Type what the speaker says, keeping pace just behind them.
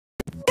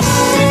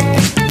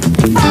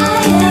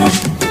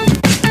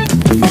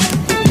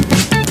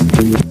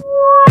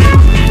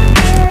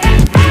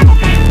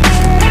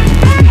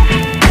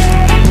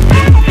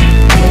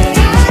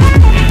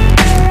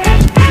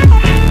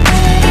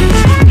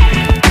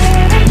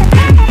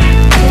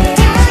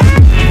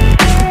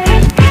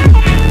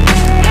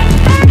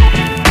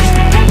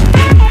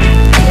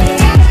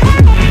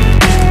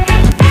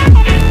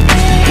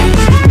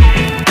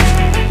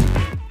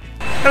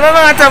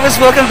mga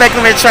Taffies, welcome back to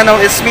my channel.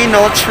 It's me,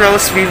 Nol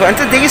Trawz Vivo. In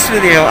today's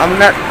video, I'm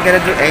not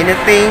gonna do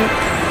anything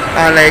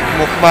like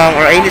mukbang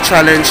or any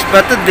challenge,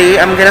 but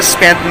today I'm gonna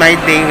spend my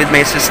day with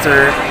my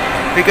sister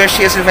because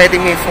she is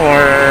inviting me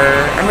for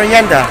a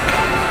merienda.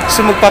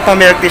 So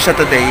magpapamilk tea siya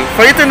today.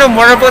 For you to know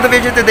more about the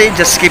video today,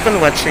 just keep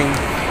on watching.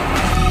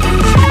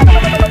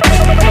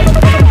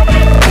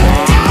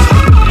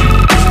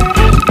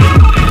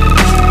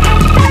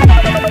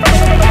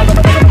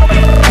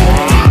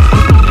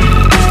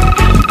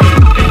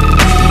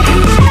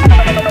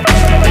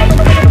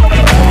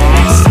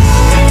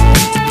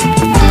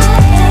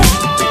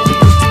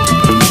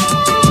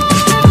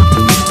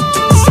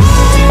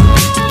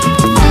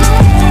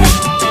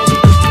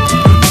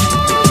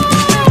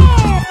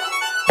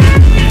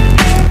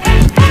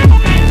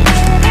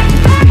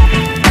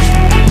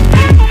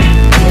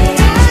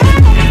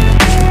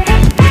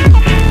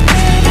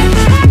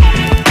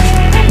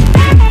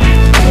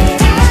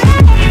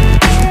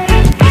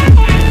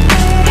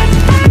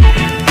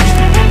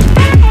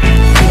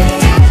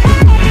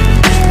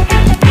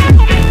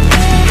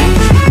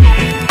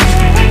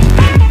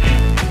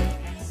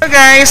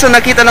 Guys, so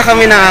nakita na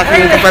kami ng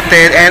aking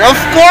kapatid and of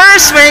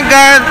course, my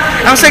God,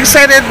 I'm so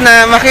excited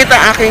na makita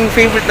aking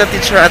favorite na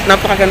teacher at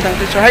napakagandang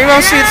teacher. Hi Ma'am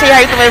Sweet, say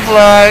hi to my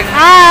vlog.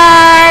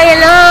 Hi,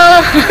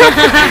 hello.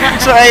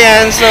 So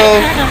ayan, so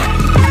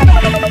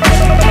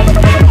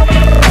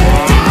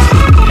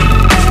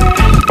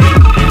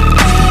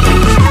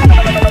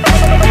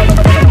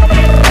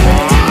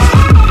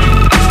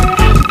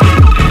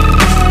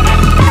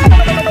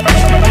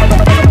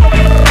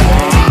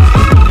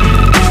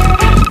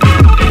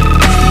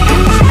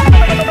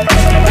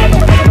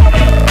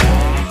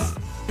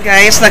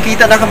guys,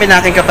 nakita na kami ng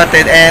aking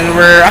kapatid and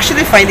we're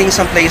actually finding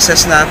some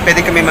places na pwede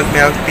kami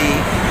mag-milk tea.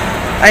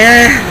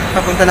 Ayan,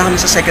 papunta na kami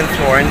sa second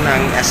floor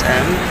ng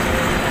SM.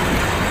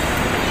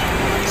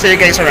 See you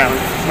guys around.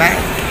 Bye!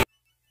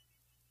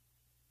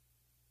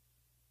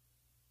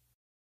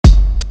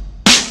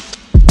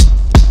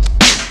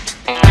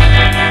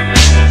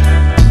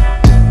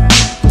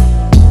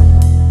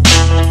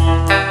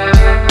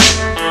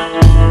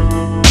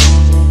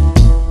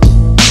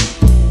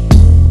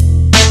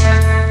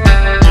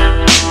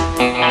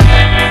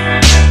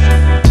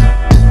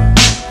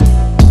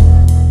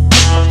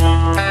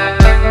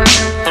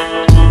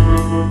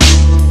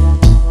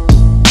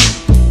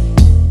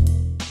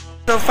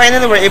 So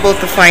finally, we're able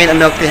to find a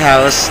milk tea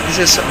house.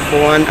 This is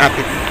Bon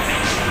Appetea.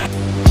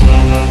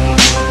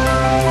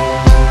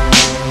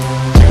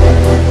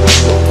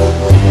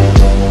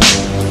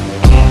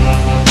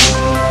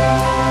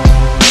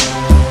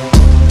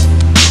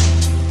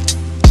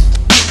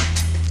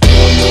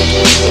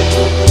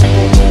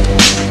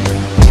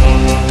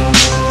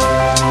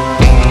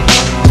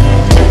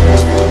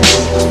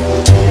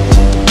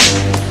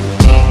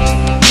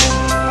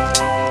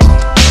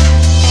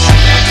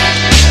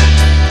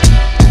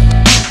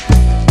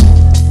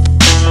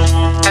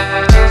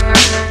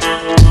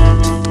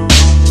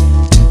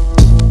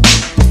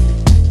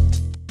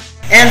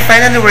 And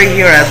finally, we're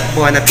here at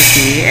Bon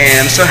Appetea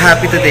and I'm so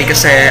happy today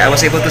kasi I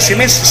was able to see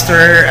my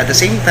sister at the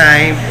same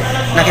time.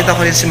 Nakita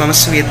ko rin si Ma'am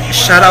Sweet.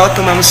 Shout out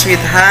to Ma'am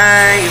Sweet.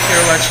 Hi, if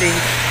you're watching.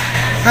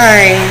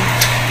 Hi,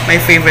 my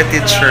favorite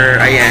teacher.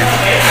 Ayan.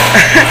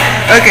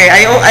 Okay,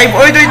 I've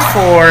ordered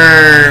for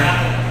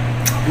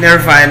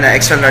Nirvana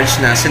extra large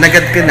na.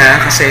 Sinagad ko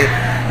na kasi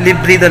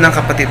libre doon ng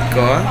kapatid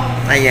ko.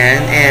 Ayan.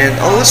 And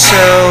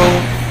also,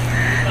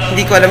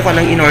 hindi ko alam kung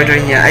anong in-order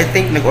niya. I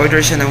think nag-order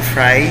siya ng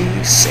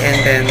fries and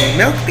then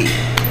milk tea.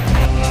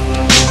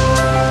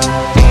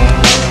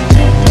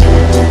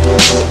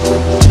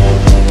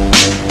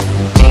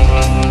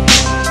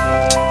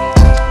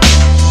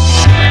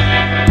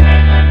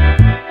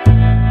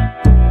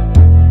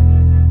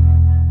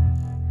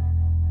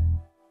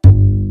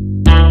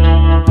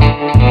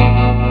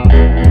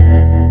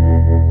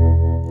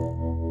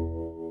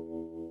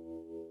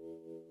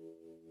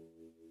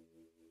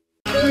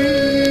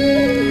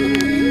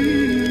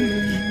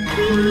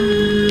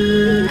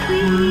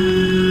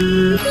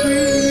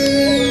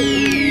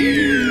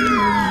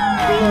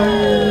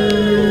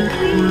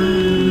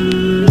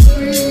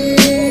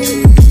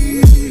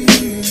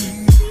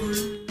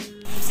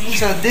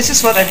 So this is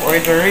what I've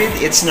ordered.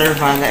 It's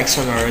Nirvana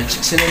extra large.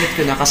 Sinulit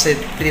ko na kasi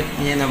treat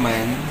niya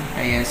naman.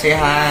 Ayan, say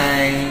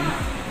hi.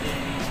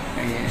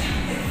 Ayan.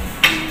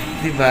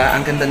 Diba?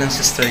 Ang ganda ng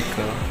sister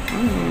ko.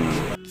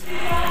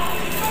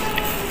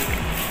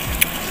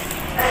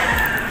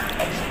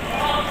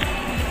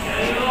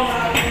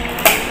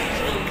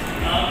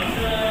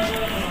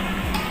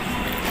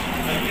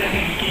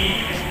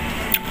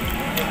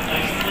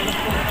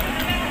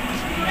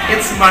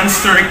 It's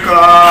Monster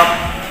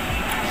Cup.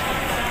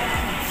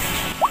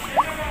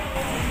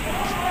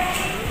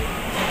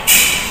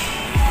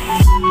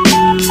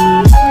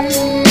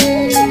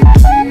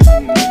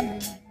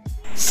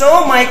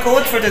 So my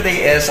quote for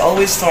today is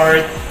always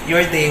start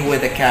your day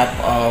with a cup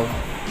of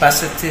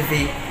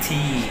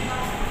positivity.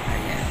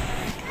 Ayan.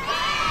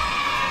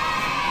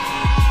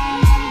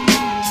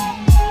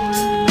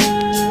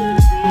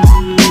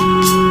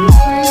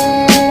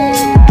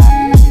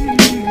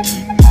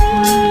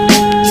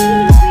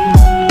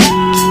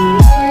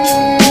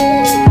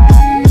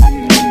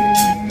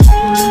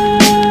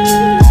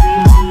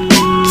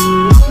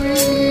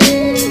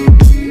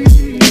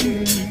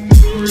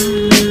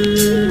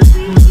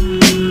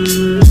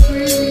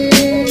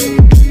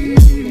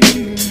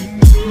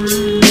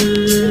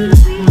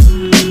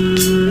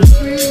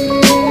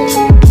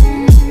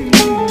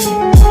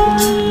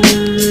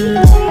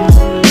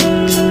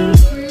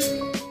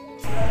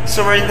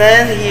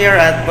 then here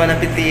at Bon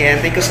Appetit, and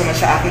thank you so much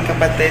sa aking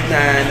kapatid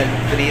na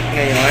nag-treat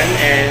ngayon.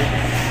 And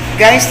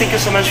guys, thank you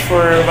so much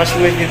for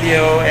watching my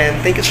video, and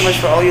thank you so much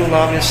for all your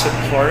love and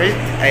support.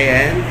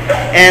 Ayan.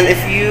 And if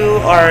you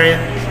are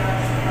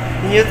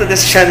new to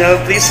this channel,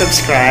 please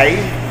subscribe.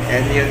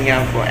 And yun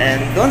nga po.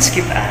 And don't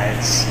skip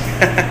ads.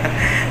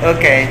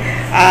 Okay.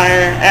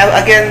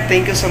 Again,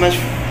 thank you so much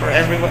for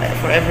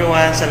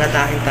everyone sa lahat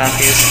ng aking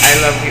Taffies. I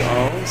love you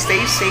all. Stay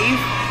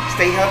safe,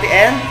 stay healthy,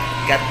 and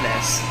God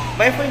bless.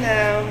 Bye for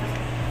now.